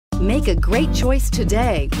Make a great choice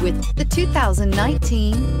today with the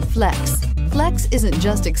 2019 Flex. Flex isn't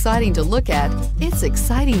just exciting to look at, it's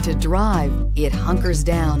exciting to drive. It hunkers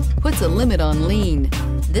down, puts a limit on lean.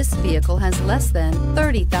 This vehicle has less than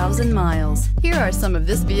 30,000 miles. Here are some of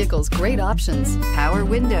this vehicle's great options: power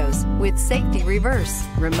windows with safety reverse,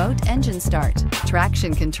 remote engine start,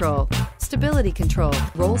 traction control, stability control,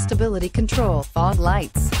 roll stability control, fog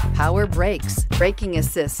lights, power brakes, braking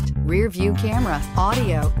assist, rear view camera,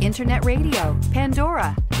 audio, internet radio,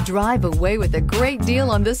 Pandora. Drive away with a great deal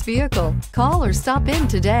on this vehicle. Call or stop in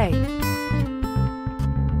today.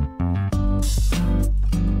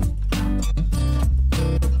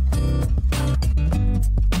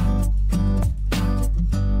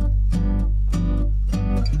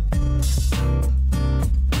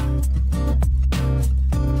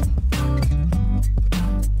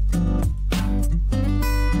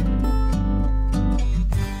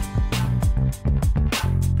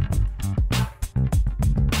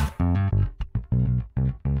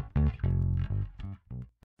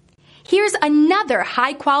 Here's another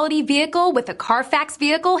high-quality vehicle with a Carfax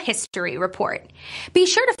Vehicle History Report. Be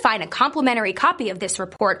sure to find a complimentary copy of this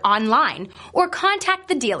report online or contact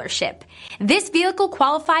the dealership. This vehicle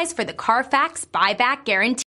qualifies for the Carfax Buyback Guarantee.